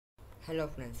Hello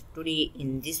friends, today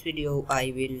in this video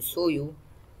I will show you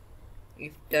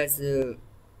if there's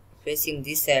facing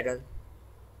this error.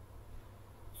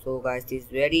 So guys, this is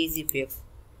very easy fix.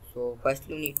 So first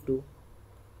you need to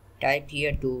type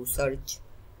here to search,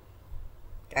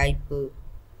 type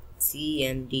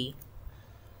cmd.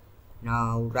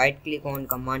 Now right click on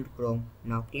command prompt.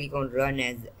 Now click on run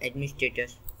as administrator.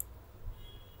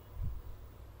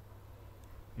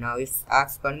 Now it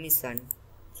asks permission,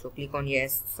 so click on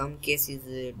yes. Some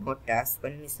cases not ask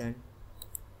permission,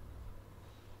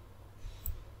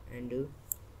 and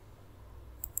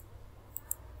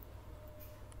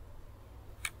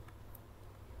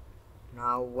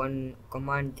now one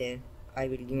command there I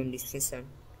will give in description.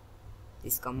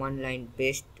 This command line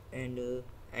paste and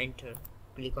enter.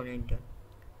 Click on enter.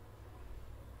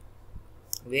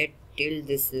 Wait till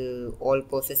this all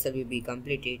processor will be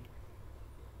completed.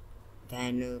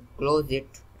 Then close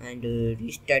it and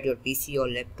restart your PC or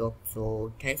laptop.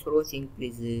 So thanks for watching.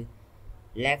 Please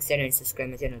like, share and subscribe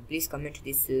my channel. Please comment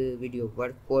this video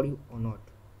work for you or not.